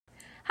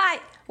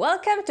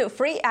Welcome to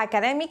Free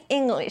Academic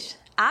English.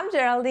 I'm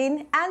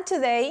Geraldine, and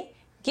today,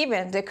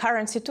 given the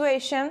current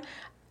situation,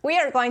 we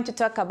are going to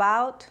talk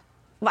about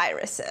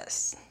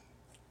viruses.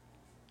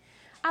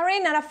 I'm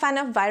really not a fan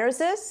of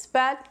viruses,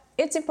 but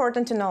it's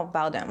important to know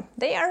about them.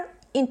 They are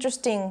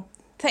interesting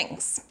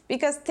things,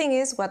 because thing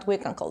is what we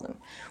can call them.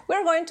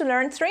 We're going to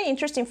learn 3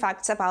 interesting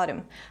facts about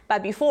them.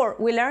 But before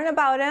we learn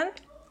about them,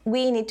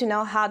 we need to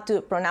know how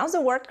to pronounce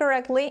the word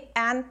correctly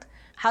and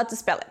how to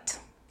spell it.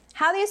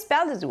 How do you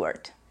spell this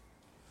word?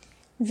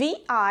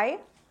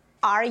 V-I-R-U-S.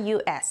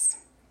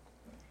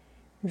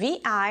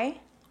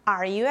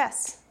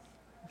 V-I-R-U-S.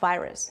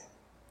 Virus.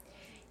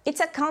 It's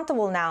a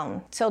countable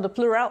noun, so the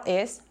plural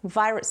is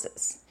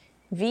viruses.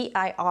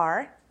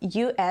 V-I-R-U-S-E-S.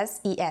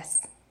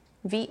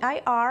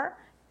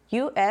 V-I-R-U-S-E-S.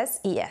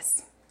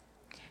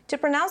 To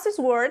pronounce this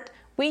word,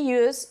 we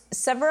use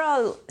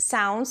several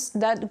sounds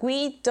that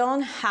we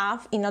don't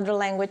have in other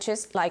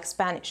languages like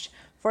Spanish.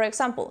 For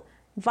example,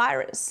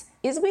 virus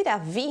is with a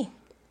V,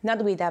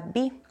 not with a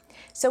B.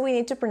 So we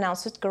need to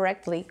pronounce it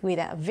correctly with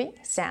a V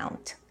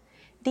sound.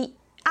 The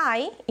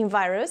I in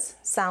virus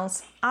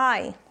sounds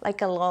I,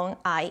 like a long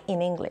I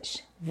in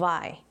English,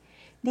 vi.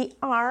 The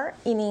R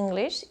in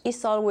English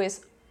is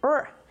always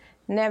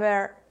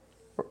never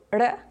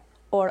r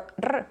or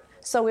r.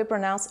 So we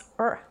pronounce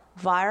vir.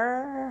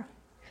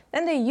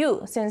 Then the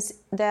U, since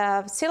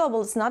the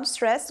syllable is not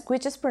stressed, we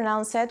just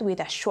pronounce it with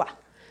a schwa,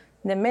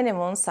 the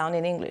minimum sound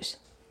in English,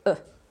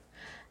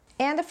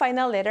 And the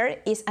final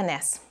letter is an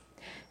S.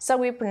 So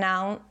we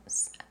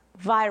pronounce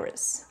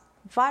virus,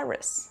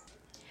 virus.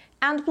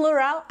 And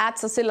plural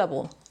adds a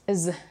syllable,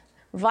 z,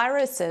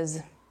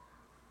 viruses.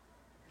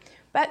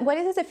 But what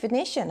is the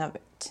definition of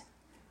it?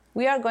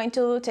 We are going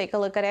to take a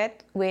look at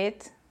it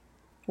with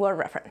word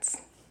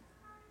reference.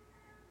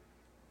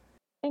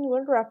 In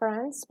word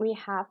reference, we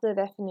have the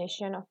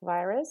definition of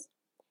virus.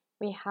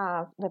 We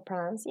have the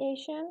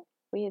pronunciation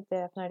with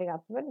the phonetic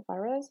alphabet,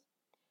 virus.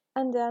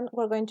 And then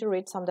we're going to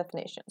read some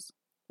definitions.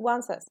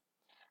 One says,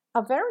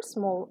 a very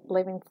small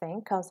living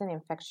thing causing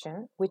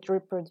infection, which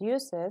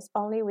reproduces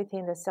only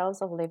within the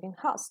cells of living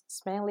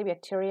hosts, mainly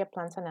bacteria,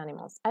 plants, and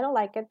animals. I don't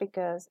like it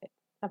because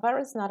a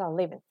virus is not a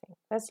living thing.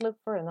 Let's look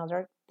for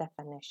another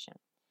definition.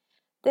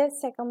 The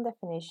second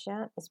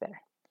definition is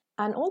better.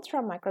 An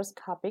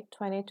ultramicroscopic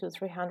 20 to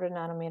 300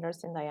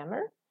 nanometers in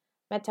diameter,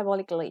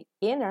 metabolically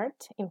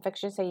inert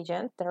infectious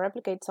agent that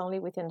replicates only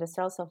within the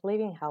cells of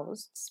living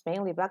hosts,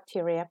 mainly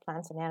bacteria,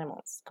 plants, and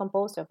animals,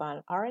 composed of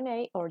an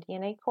RNA or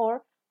DNA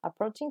core, a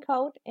protein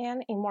coat,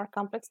 and in more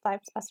complex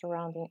types, a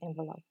surrounding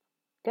envelope.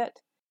 Good.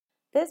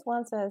 This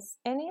one says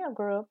any of a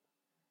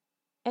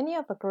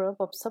group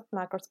of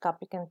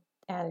submicroscopic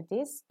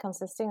entities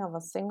consisting of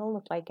a single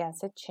nucleic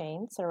acid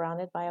chain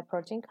surrounded by a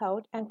protein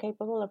coat and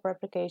capable of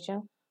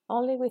replication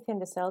only within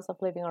the cells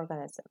of living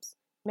organisms.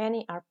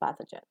 Many are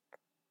pathogenic.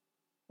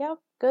 Yep,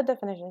 good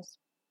definitions.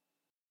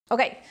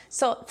 Okay,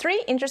 so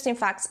 3 interesting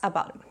facts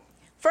about them.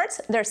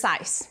 First, their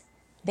size.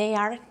 They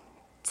are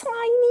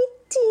tiny,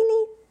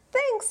 teeny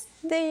things.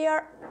 They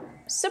are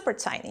super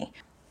tiny.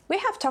 We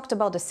have talked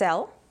about the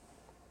cell.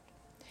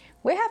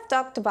 We have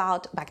talked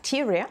about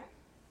bacteria.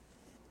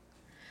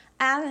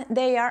 And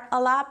they are a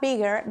lot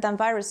bigger than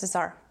viruses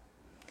are.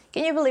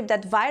 Can you believe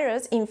that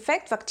viruses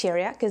infect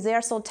bacteria because they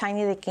are so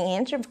tiny they can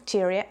enter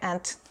bacteria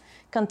and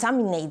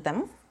contaminate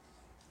them?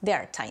 They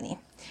are tiny.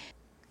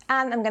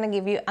 And I'm going to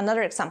give you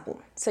another example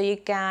so you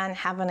can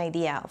have an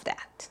idea of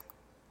that.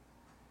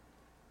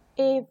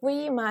 If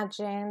we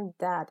imagine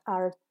that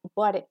our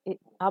body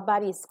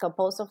is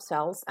composed of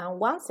cells and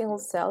one single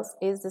cell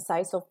is the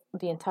size of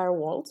the entire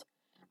world,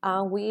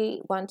 and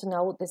we want to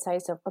know the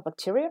size of a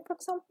bacteria, for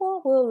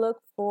example, we'll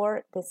look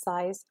for the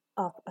size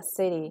of a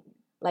city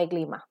like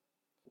Lima.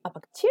 A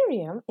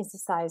bacterium is the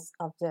size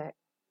of the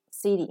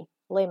city,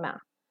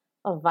 Lima.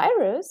 A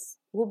virus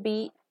will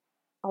be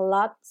a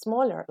lot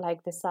smaller,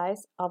 like the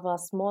size of a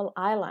small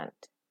island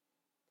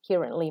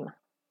here in Lima,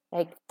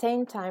 like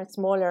 10 times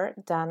smaller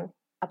than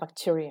a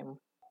bacterium.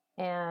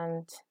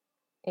 And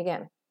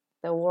again,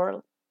 the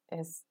world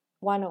is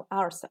one of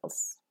our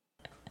cells.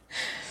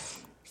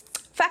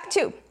 Fact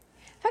 2.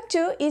 Fact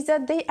 2 is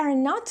that they are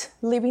not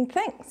living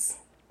things.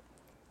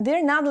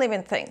 They're not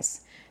living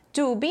things.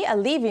 To be a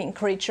living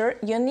creature,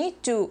 you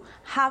need to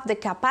have the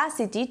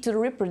capacity to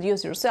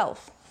reproduce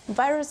yourself.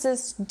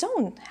 Viruses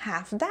don't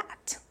have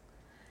that.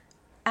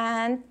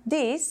 And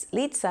this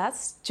leads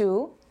us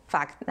to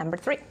fact number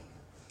 3.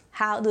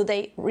 How do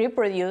they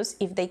reproduce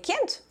if they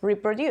can't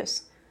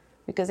reproduce?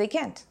 Because they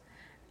can't.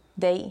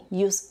 They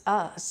use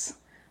us.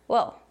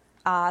 Well,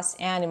 us,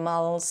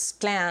 animals,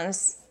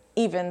 plants,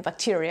 even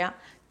bacteria,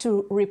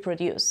 to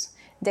reproduce.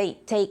 They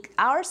take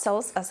our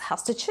cells as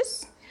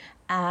hostages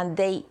and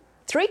they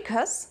trick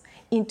us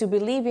into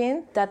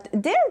believing that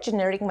their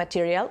genetic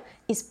material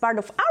is part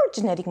of our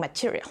genetic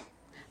material.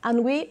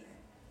 And we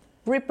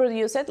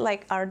reproduce it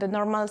like the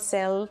normal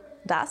cell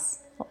does,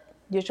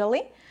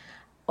 usually,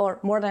 or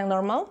more than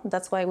normal.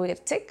 That's why we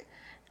get sick.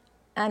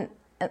 And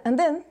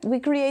then we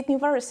create new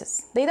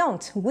viruses. They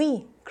don't.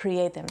 We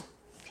create them.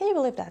 Can you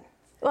believe that?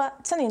 Well,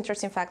 it's an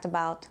interesting fact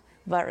about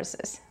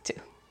viruses too.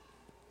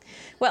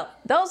 Well,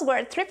 those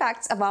were 3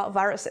 facts about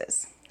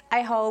viruses.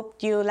 I hope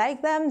you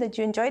like them, that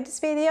you enjoyed this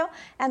video,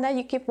 and that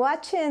you keep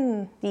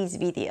watching these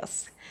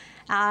videos.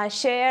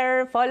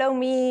 Share, follow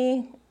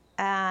me,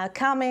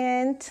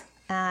 comment,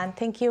 and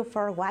thank you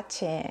for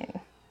watching.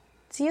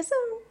 See you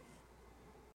soon.